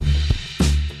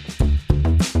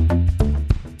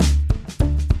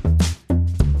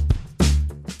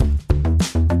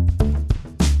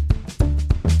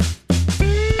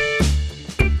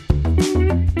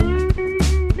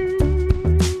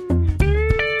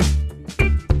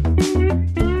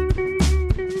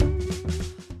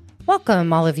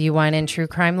Welcome, all of you wine and true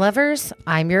crime lovers.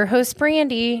 I'm your host,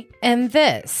 Brandy, and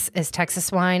this is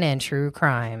Texas Wine and True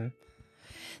Crime.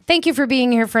 Thank you for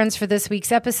being here, friends, for this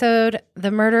week's episode,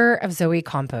 The Murder of Zoe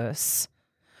Campos.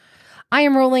 I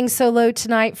am rolling solo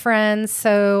tonight, friends,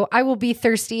 so I will be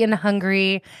thirsty and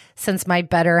hungry since my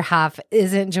better half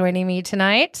isn't joining me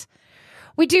tonight.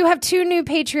 We do have two new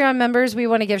Patreon members we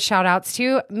want to give shout outs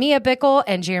to, Mia Bickle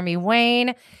and Jeremy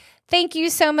Wayne. Thank you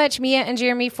so much, Mia and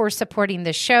Jeremy, for supporting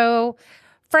the show.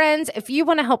 Friends, if you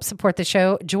want to help support the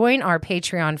show, join our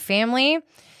Patreon family.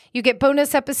 You get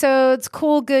bonus episodes,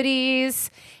 cool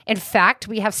goodies. In fact,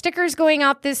 we have stickers going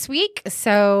out this week,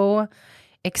 so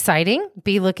exciting.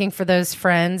 Be looking for those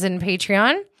friends in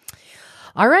Patreon.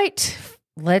 All right,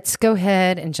 let's go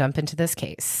ahead and jump into this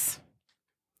case.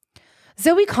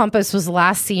 Zoe Campos was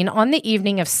last seen on the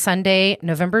evening of Sunday,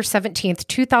 November 17th,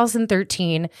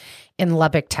 2013, in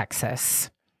Lubbock,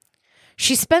 Texas.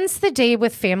 She spends the day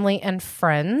with family and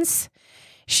friends.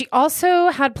 She also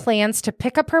had plans to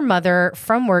pick up her mother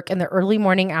from work in the early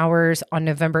morning hours on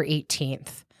November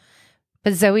 18th.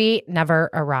 But Zoe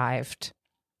never arrived.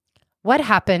 What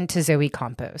happened to Zoe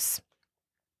Campos?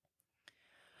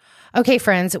 Okay,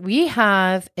 friends, we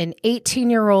have an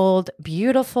 18-year-old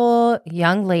beautiful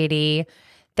young lady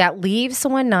that leaves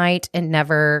one night and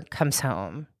never comes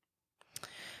home.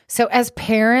 So as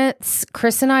parents,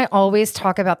 Chris and I always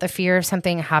talk about the fear of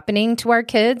something happening to our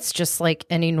kids, just like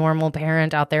any normal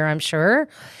parent out there, I'm sure.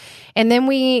 And then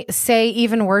we say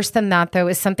even worse than that, though,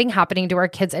 is something happening to our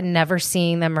kids and never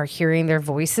seeing them or hearing their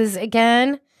voices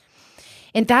again.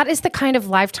 And that is the kind of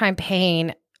lifetime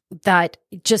pain that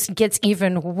just gets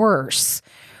even worse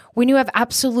when you have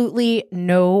absolutely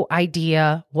no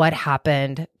idea what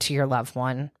happened to your loved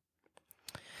one.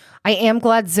 I am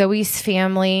glad Zoe's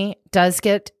family does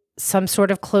get some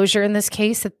sort of closure in this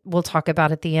case that we'll talk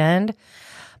about at the end.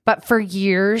 But for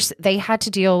years, they had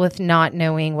to deal with not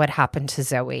knowing what happened to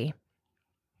Zoe.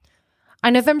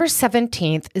 On November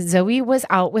 17th, Zoe was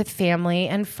out with family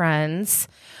and friends.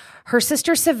 Her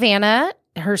sister Savannah,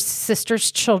 her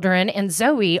sister's children, and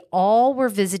Zoe all were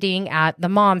visiting at the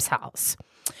mom's house.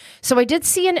 So I did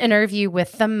see an interview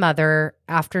with the mother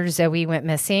after Zoe went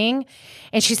missing,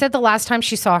 and she said the last time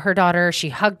she saw her daughter, she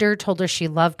hugged her, told her she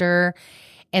loved her,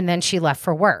 and then she left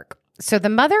for work. So the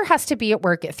mother has to be at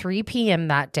work at 3 p.m.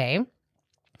 that day.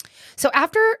 So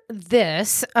after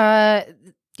this,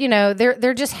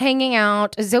 they're just hanging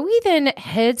out. Zoe then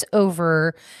heads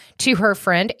over to her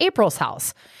friend April's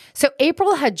house. So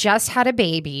April had just had a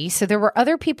baby. So there were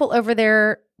other people over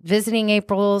there visiting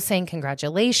April, saying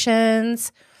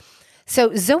congratulations.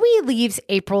 So Zoe leaves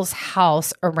April's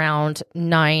house around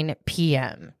 9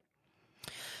 p.m.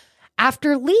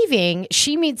 After leaving,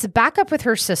 she meets back up with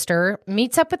her sister,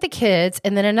 meets up with the kids,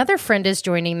 and then another friend is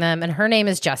joining them, and her name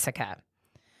is Jessica.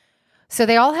 So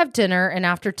they all have dinner, and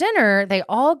after dinner, they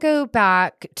all go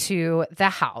back to the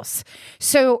house.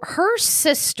 So her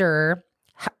sister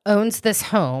owns this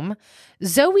home.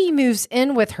 Zoe moves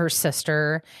in with her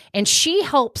sister, and she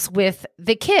helps with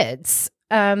the kids.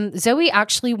 Zoe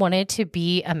actually wanted to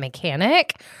be a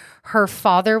mechanic. Her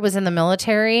father was in the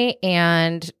military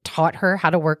and taught her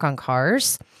how to work on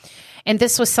cars. And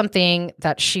this was something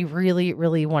that she really,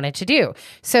 really wanted to do.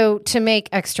 So to make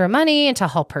extra money and to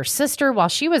help her sister while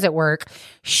she was at work,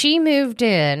 she moved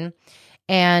in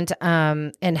and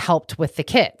helped with the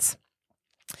kids.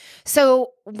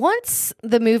 So once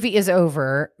the movie is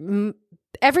over, the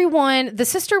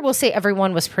sister will say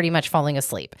everyone was pretty much falling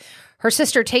asleep. Her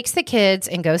sister takes the kids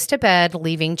and goes to bed,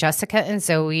 leaving Jessica and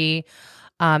Zoe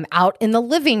out in the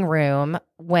living room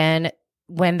when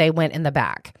they went in the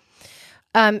back.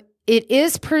 It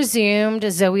is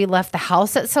presumed Zoe left the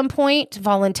house at some point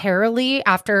voluntarily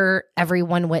after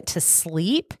everyone went to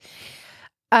sleep.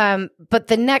 But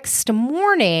the next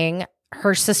morning,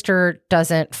 her sister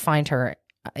doesn't find her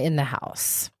in the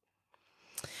house.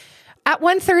 At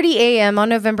 1:30 a.m. on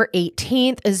November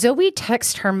 18th, Zoe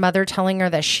texts her mother telling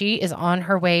her that she is on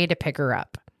her way to pick her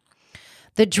up.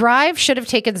 The drive should have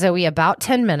taken Zoe about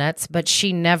 10 minutes, but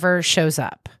she never shows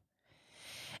up.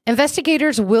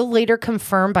 Investigators will later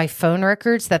confirm by phone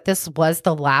records that this was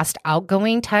the last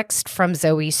outgoing text from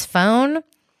Zoe's phone.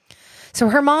 So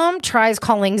her mom tries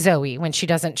calling Zoe when she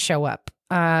doesn't show up,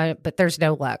 but there's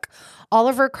no luck. All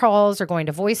of her calls are going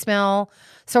to voicemail.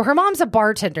 So her mom's a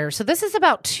bartender. So this is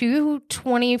about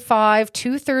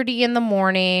 2:30 in the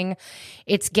morning.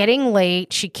 It's getting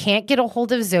late. She can't get a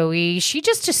hold of Zoe. She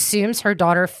just assumes her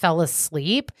daughter fell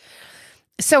asleep.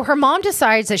 So her mom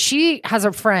decides that she has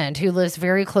a friend who lives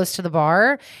very close to the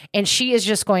bar, and she is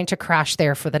just going to crash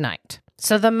there for the night.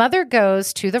 So the mother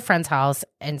goes to the friend's house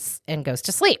and goes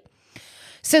to sleep.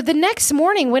 So the next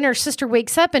morning, when her sister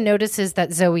wakes up and notices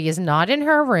that Zoe is not in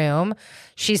her room,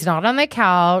 she's not on the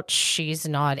couch, she's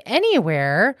not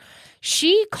anywhere,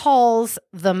 she calls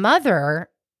the mother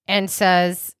and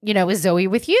says, is Zoe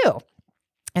with you?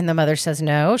 And the mother says,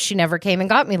 no, she never came and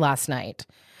got me last night.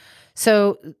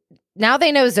 So now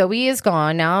they know Zoe is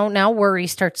gone. Now worry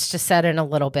starts to set in a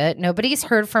little bit. Nobody's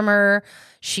heard from her.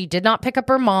 She did not pick up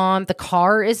her mom. The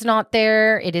car is not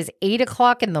there. It is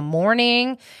 8:00 in the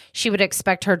morning. She would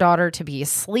expect her daughter to be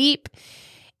asleep.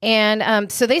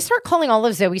 And so they start calling all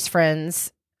of Zoe's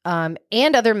friends and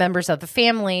other members of the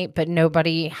family, but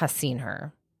nobody has seen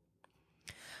her.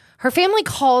 Her family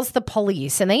calls the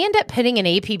police, and they end up putting an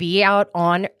APB out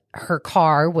on her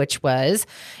car, which was,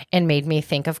 and made me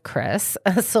think of Chris,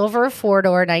 a silver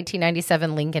four-door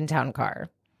 1997 Lincoln Town Car.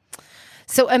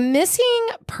 So a missing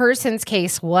persons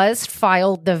case was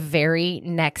filed the very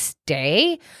next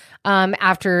day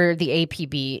after the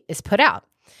APB is put out.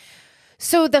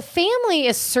 So the family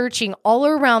is searching all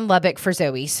around Lubbock for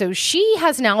Zoe. So she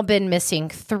has now been missing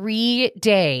 3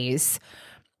 days.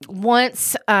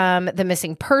 Once the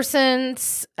missing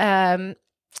persons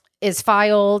is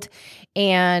filed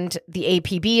and the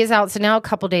APB is out, so now a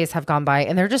couple days have gone by,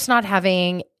 and they're just not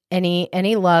having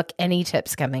any luck, any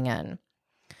tips coming in.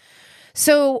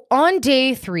 So on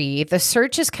day 3, the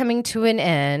search is coming to an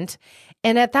end,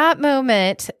 and at that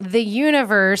moment, the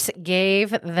universe gave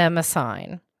them a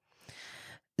sign.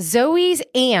 Zoe's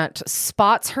aunt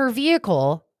spots her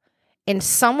vehicle, and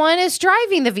someone is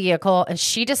driving the vehicle, and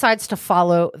she decides to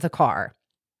follow the car.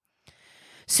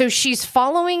 So she's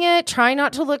following it, trying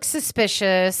not to look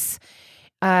suspicious,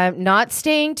 not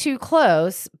staying too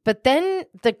close. But then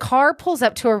the car pulls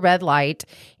up to a red light,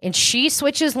 and she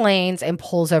switches lanes and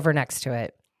pulls over next to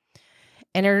it.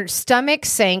 And her stomach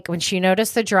sank when she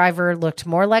noticed the driver looked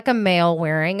more like a male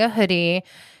wearing a hoodie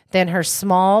than her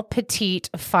small, petite,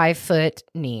 5-foot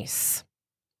niece.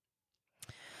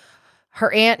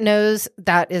 Her aunt knows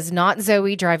that is not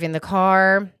Zoe driving the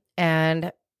car,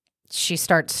 and she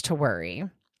starts to worry.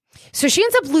 So she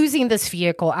ends up losing this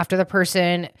vehicle after the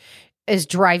person is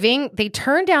driving. They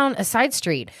turn down a side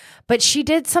street, but she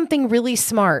did something really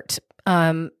smart.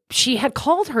 She had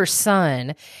called her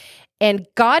son and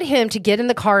got him to get in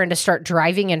the car and to start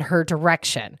driving in her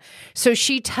direction. So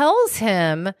she tells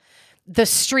him the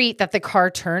street that the car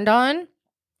turned on.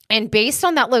 And based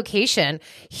on that location,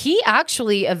 he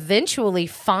actually eventually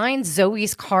finds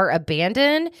Zoe's car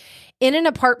abandoned in an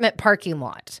apartment parking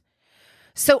lot.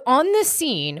 So on the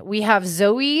scene, we have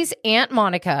Zoe's Aunt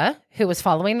Monica, who was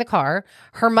following the car.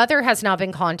 Her mother has now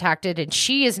been contacted, and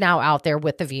she is now out there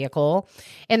with the vehicle.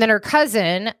 And then her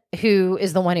cousin, who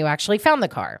is the one who actually found the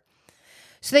car.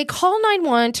 So they call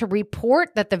 911 to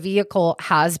report that the vehicle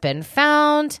has been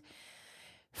found.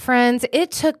 Friends,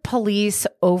 it took police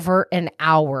over an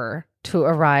hour to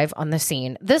arrive on the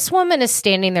scene. This woman is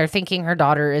standing there thinking her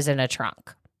daughter is in a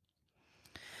trunk.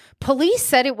 Police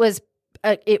said it was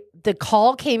the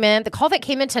call that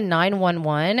came into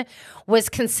 911 was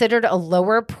considered a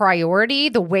lower priority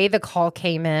the way the call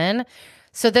came in.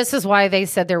 So this is why they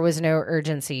said there was no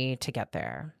urgency to get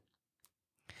there.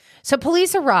 So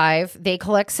police arrive, they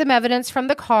collect some evidence from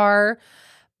the car,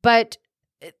 but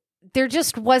there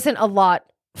just wasn't a lot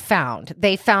found.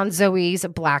 They found Zoe's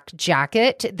black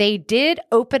jacket. They did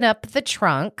open up the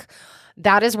trunk.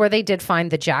 That is where they did find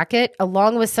the jacket,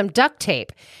 along with some duct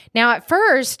tape. Now, at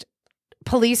first,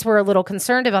 police were a little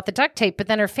concerned about the duct tape, but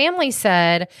then her family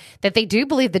said that they do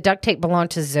believe the duct tape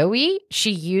belonged to Zoe.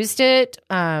 She used it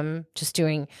just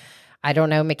doing,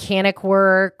 mechanic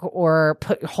work or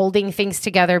holding things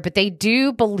together, but they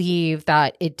do believe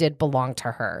that it did belong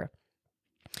to her.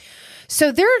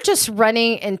 So they're just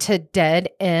running into dead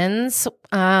ends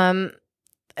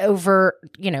over,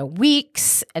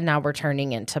 weeks, and now we're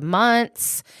turning into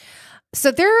months.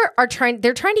 So they're trying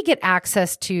to get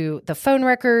access to the phone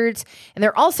records, and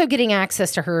they're also getting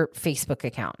access to her Facebook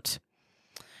account.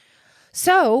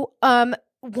 So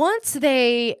once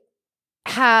they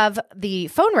have the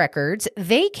phone records,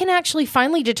 they can actually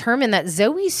finally determine that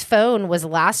Zoe's phone was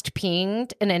last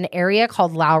pinged in an area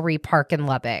called Lowry Park in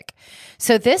Lubbock.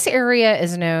 So this area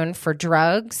is known for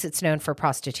drugs. It's known for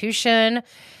prostitution.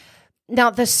 Now,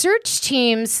 the search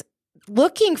teams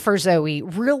looking for Zoe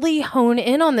really hone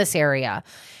in on this area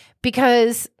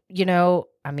because,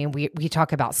 we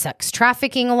talk about sex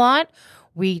trafficking a lot.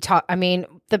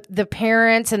 The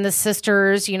parents and the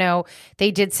sisters,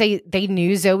 they did say they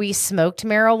knew Zoe smoked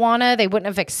marijuana. They wouldn't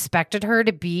have expected her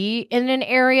to be in an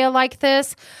area like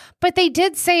this, but they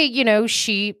did say,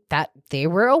 that they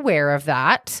were aware of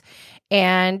that.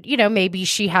 And, maybe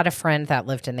she had a friend that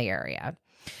lived in the area.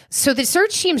 So the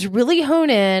search teams really hone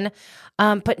in,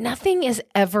 but nothing is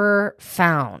ever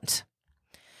found.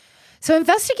 So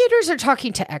investigators are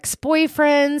talking to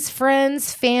ex-boyfriends,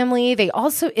 friends, family. They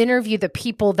also interview the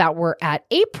people that were at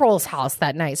April's house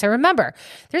that night. So remember,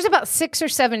 there's about 6 or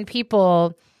 7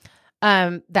 people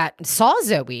that saw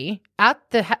Zoe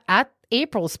at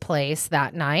April's place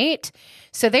that night.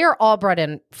 So they are all brought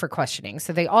in for questioning.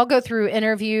 So they all go through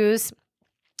interviews.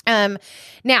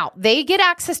 Now they get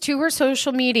access to her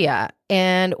social media,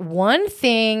 and one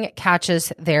thing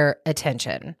catches their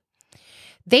attention.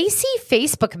 They see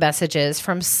Facebook messages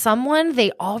from someone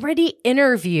they already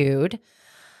interviewed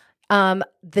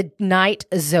the night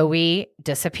Zoe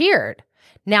disappeared.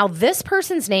 Now, this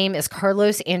person's name is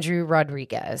Carlos Andrew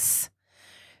Rodriguez.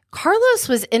 Carlos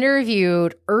was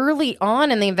interviewed early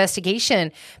on in the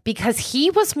investigation because he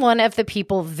was one of the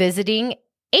people visiting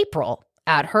April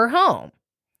at her home.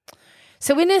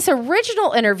 So in his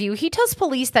original interview, he tells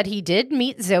police that he did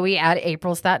meet Zoe at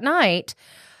April's that night,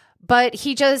 but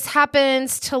he just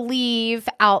happens to leave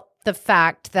out the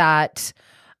fact that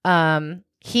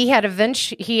he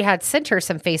had sent her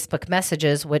some Facebook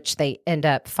messages, which they end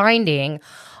up finding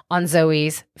on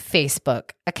Zoe's Facebook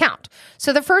account.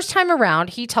 So the first time around,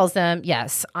 he tells them,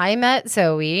 yes, I met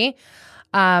Zoe,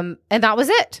 and that was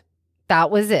it.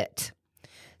 That was it.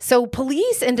 So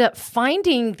police end up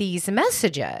finding these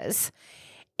messages,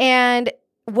 and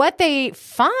what they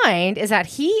find is that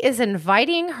he is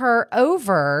inviting her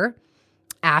over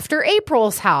after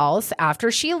April's house, after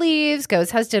she leaves,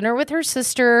 has dinner with her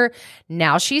sister.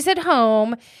 Now she's at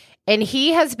home, and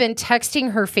he has been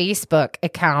texting her Facebook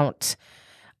account,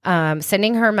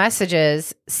 sending her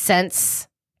messages since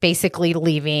basically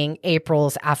leaving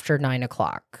April's after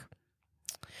 9:00.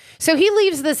 So he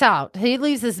leaves this out. He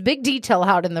leaves this big detail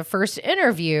out in the first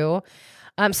interview.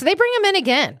 So they bring him in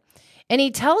again. And he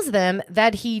tells them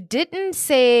that he didn't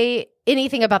say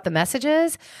anything about the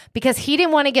messages because he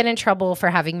didn't want to get in trouble for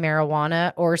having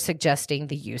marijuana or suggesting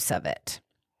the use of it,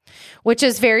 which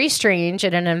is very strange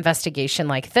in an investigation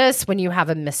like this. When you have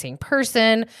a missing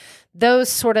person, those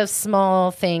sort of small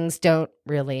things don't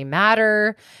really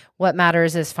matter. What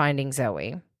matters is finding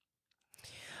Zoe.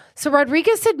 So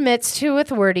Rodriguez admits to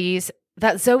authorities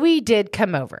that Zoe did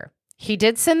come over. He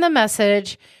did send the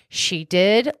message. She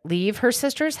did leave her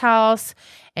sister's house,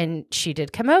 and she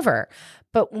did come over.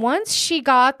 But once she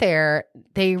got there,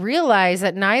 they realized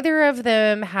that neither of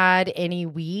them had any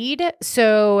weed.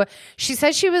 So she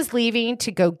said she was leaving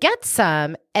to go get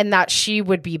some and that she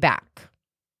would be back.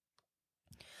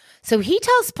 So he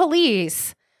tells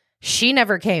police she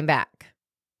never came back.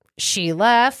 She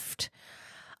left.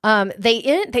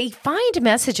 They find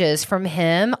messages from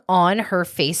him on her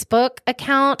Facebook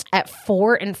account at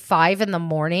 4 and 5 in the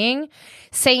morning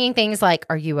saying things like,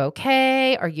 "Are you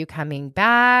okay? Are you coming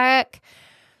back?"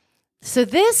 So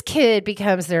this kid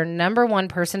becomes their number one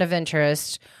person of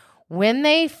interest when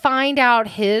they find out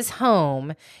his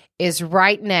home is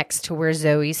right next to where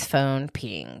Zoe's phone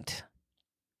pinged.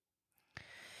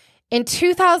 In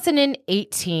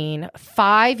 2018,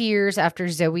 5 years after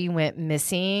Zoe went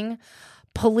missing,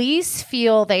 police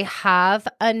feel they have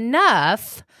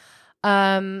enough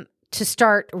to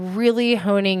start really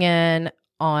honing in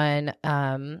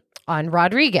on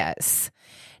Rodriguez.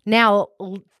 Now,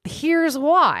 here's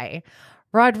why.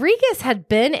 Rodriguez had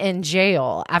been in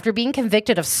jail after being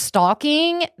convicted of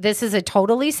stalking. This is a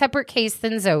totally separate case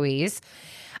than Zoe's.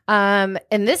 And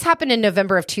this happened in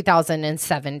November of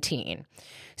 2017.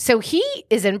 So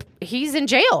he's in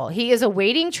jail. He is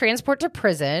awaiting transport to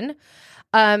prison.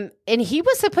 And he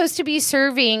was supposed to be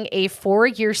serving a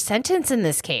 4-year sentence in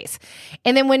this case.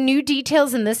 And then when new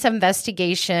details in this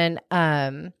investigation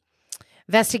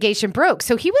broke,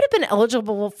 so he would have been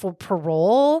eligible for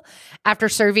parole after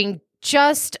serving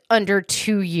just under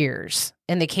 2 years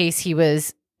in the case he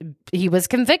was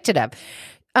convicted of.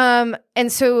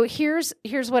 And so here's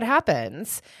what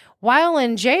happens. While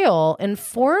in jail,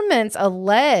 informants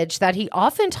allege that he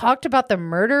often talked about the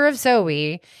murder of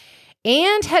Zoe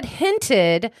and had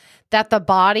hinted that the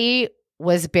body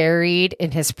was buried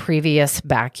in his previous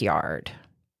backyard.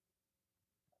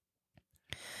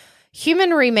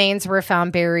 Human remains were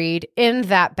found buried in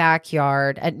that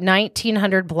backyard at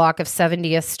 1900 block of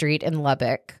 70th Street in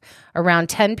Lubbock around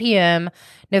 10 p.m.,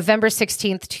 November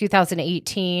 16th,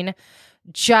 2018,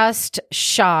 just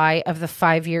shy of the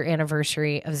 5-year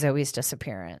anniversary of Zoe's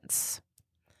disappearance.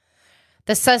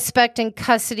 The suspect in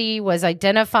custody was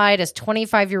identified as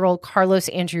 25-year-old Carlos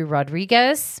Andrew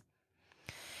Rodriguez,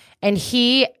 and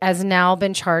he has now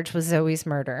been charged with Zoe's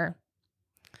murder.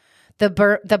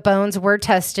 The bones were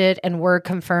tested and were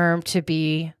confirmed to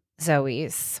be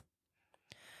Zoe's.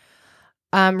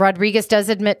 Rodriguez does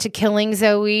admit to killing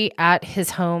Zoe at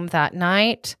his home that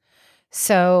night.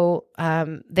 So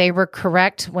they were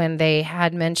correct when they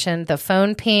had mentioned the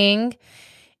phone ping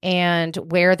and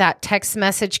where that text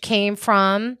message came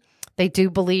from. They do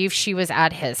believe she was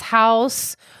at his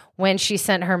house when she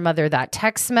sent her mother that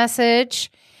text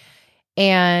message.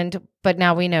 But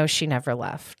now we know she never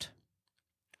left.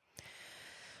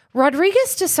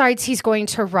 Rodriguez decides he's going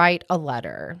to write a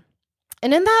letter.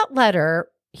 And in that letter,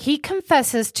 he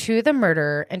confesses to the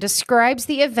murder and describes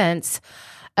the events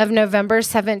of November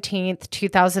 17th,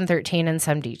 2013 in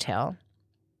some detail.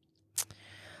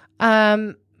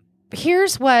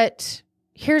 Here's what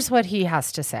he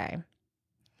has to say.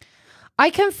 I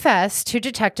confess to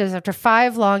detectives after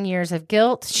 5 long years of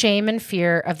guilt, shame, and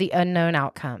fear of the unknown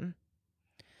outcome.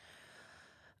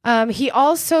 He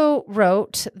also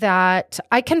wrote that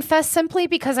I confess simply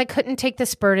because I couldn't take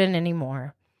this burden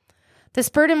anymore. This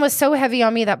burden was so heavy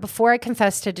on me that before I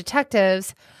confessed to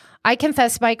detectives, I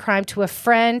confessed my crime to a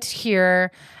friend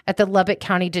here at the Lubbock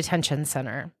County Detention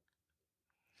Center.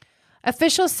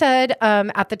 Officials said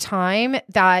at the time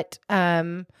that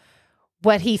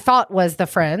what he thought was the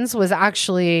friends was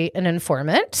actually an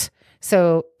informant.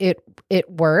 So it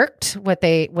worked what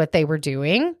they were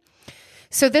doing.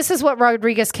 So this is what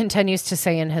Rodriguez continues to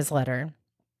say in his letter.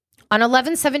 On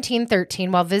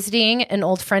 11/17/13, while visiting an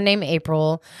old friend named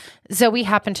April, Zoe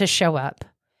happened to show up.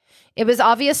 It was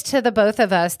obvious to the both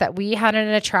of us that we had an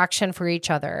attraction for each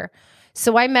other.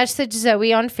 So I messaged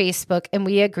Zoe on Facebook and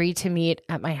we agreed to meet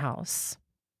at my house.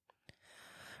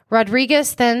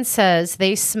 Rodriguez then says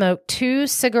they smoked 2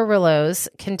 cigarillos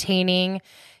containing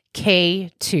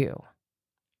K2.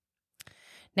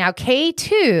 Now,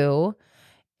 K2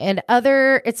 and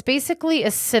it's basically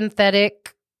a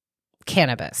synthetic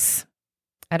cannabis.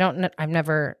 I don't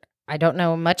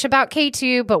know much about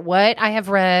K2, but what I have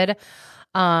read,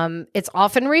 it's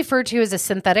often referred to as a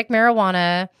synthetic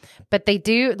marijuana, but they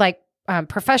do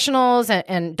professionals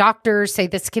and doctors say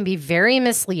this can be very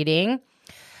misleading.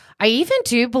 I even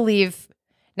do believe,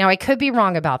 now I could be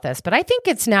wrong about this, but I think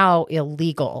it's now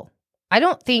illegal. I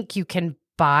don't think you can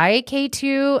buy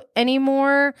K2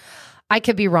 anymore. I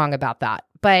could be wrong about that.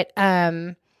 But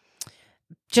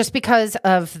just because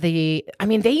of they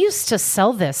used to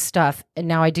sell this stuff. And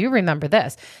now I do remember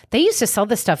this. They used to sell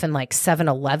this stuff in like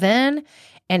 7-Eleven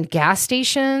and gas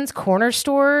stations, corner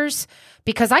stores,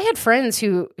 because I had friends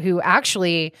who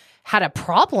actually had a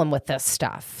problem with this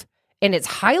stuff. And it's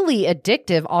highly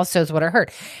addictive also is what I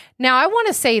heard. Now, I want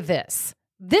to say this.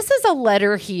 This is a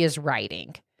letter he is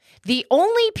writing. The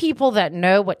only people that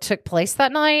know what took place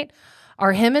that night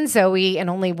are him and Zoe, and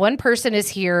only one person is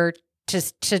here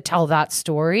to tell that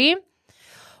story.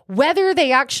 Whether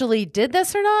they actually did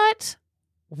this or not,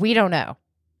 we don't know.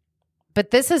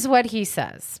 But this is what he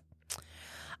says.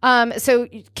 So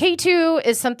K2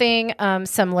 is something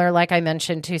similar, like I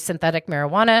mentioned, to synthetic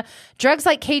marijuana. Drugs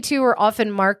like K2 are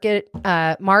often marked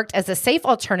as a safe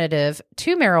alternative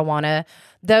to marijuana,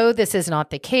 though this is not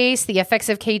the case. The effects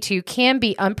of K2 can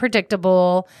be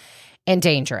unpredictable and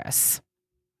dangerous.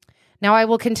 Now I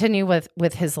will continue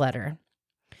with his letter.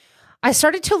 I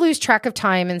started to lose track of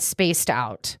time and spaced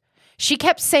out. She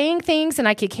kept saying things and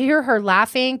I could hear her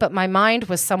laughing, but my mind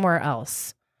was somewhere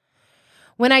else.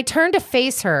 When I turned to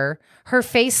face her, her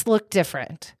face looked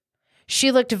different.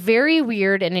 She looked very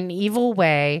weird in an evil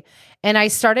way, and I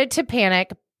started to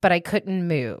panic, but I couldn't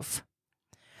move.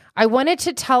 I wanted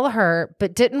to tell her,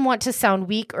 but didn't want to sound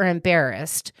weak or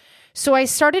embarrassed. So I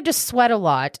started to sweat a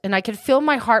lot, and I could feel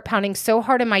my heart pounding so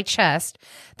hard in my chest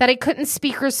that I couldn't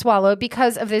speak or swallow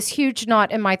because of this huge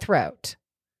knot in my throat.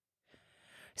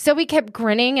 Zoe kept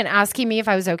grinning and asking me if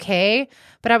I was okay,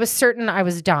 but I was certain I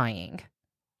was dying.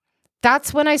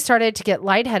 That's when I started to get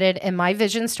lightheaded and my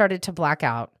vision started to black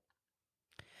out.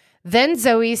 Then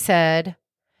Zoe said,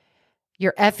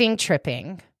 "You're effing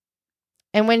tripping."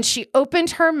 And when she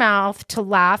opened her mouth to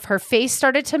laugh, her face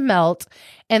started to melt,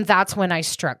 and that's when I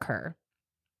struck her.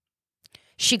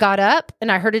 She got up,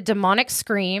 and I heard a demonic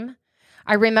scream.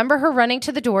 I remember her running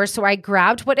to the door, so I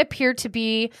grabbed what appeared to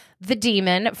be the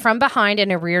demon from behind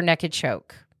in a rear naked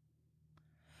choke.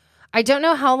 I don't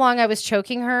know how long I was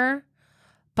choking her,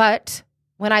 but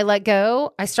when I let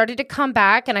go, I started to come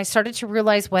back, and I started to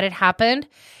realize what had happened,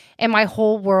 and my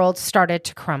whole world started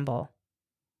to crumble.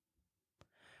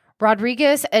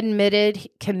 Rodriguez admitted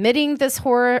committing this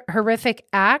horrific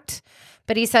act,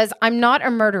 but he says, "I'm not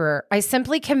a murderer. I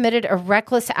simply committed a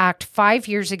reckless act 5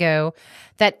 years ago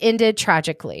that ended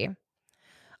tragically.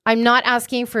 I'm not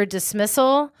asking for a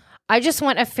dismissal. I just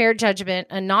want a fair judgment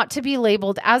and not to be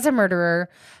labeled as a murderer,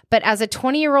 but as a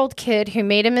 20-year-old kid who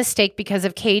made a mistake because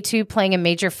of K2 playing a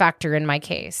major factor in my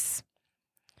case."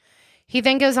 He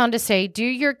then goes on to say, do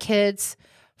your kids,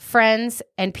 friends,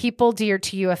 and people dear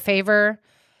to you a favor.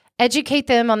 Educate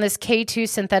them on this K2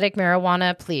 synthetic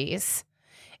marijuana, please.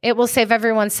 It will save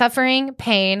everyone suffering,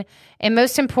 pain, and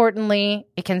most importantly,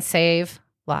 it can save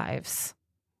lives.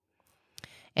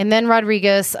 And then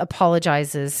Rodriguez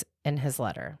apologizes in his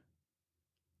letter.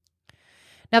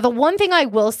 Now, the one thing I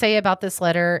will say about this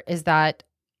letter is that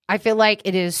I feel like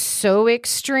it is so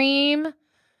extreme,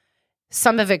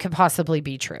 some of it could possibly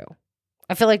be true.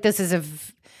 I feel like this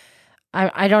is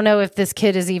I don't know if this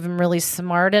kid is even really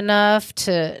smart enough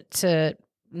to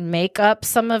make up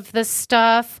some of this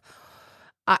stuff.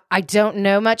 I don't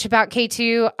know much about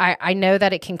K2. I know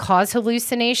that it can cause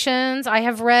hallucinations, I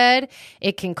have read.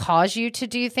 It can cause you to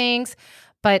do things.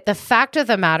 But the fact of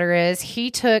the matter is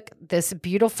he took this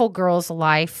beautiful girl's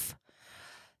life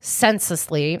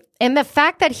senselessly. And the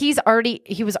fact that he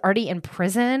was already in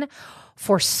prison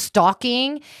for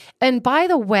stalking. And by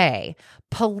the way,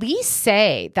 police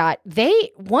say that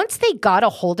once they got a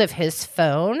hold of his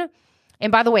phone,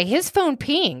 and by the way, his phone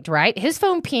pinged, right? His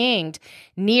phone pinged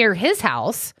near his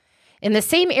house in the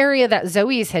same area that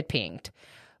Zoe's had pinged.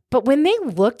 But when they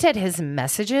looked at his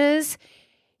messages,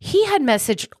 he had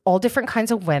messaged all different kinds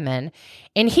of women,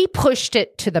 and he pushed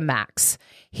it to the max.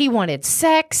 He wanted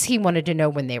sex. He wanted to know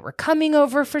when they were coming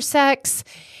over for sex.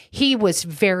 He was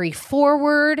very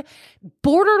forward,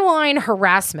 borderline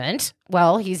harassment.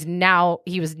 Well, he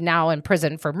was now in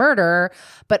prison for murder,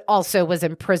 but also was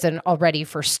in prison already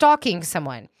for stalking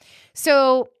someone.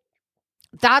 So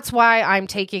that's why I'm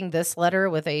taking this letter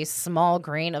with a small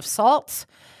grain of salt,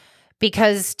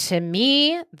 because to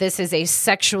me, this is a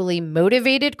sexually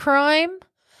motivated crime.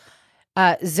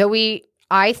 Zoe,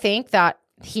 I think that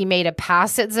he made a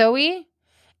pass at Zoe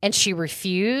and she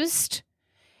refused,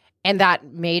 and that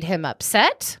made him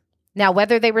upset. Now,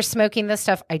 whether they were smoking this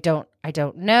stuff, I don't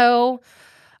know.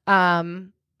 But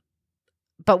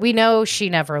we know she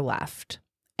never left.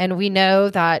 And we know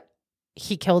that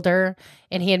he killed her,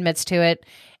 and he admits to it.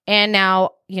 And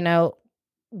now,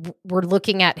 we're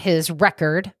looking at his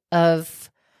record of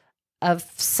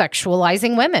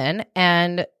sexualizing women,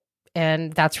 and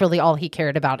that's really all he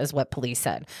cared about, is what police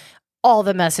said. All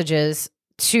the messages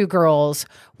to girls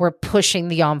were pushing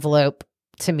the envelope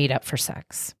to meet up for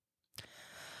sex.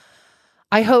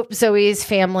 I hope Zoe's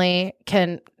family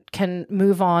can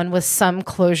move on with some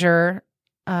closure.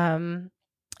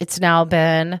 It's now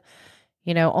been,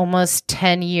 almost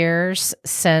 10 years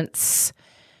since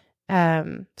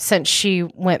she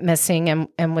went missing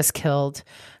and was killed.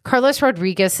 Carlos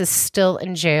Rodriguez is still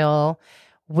in jail,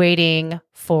 waiting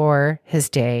for his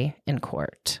day in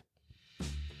court.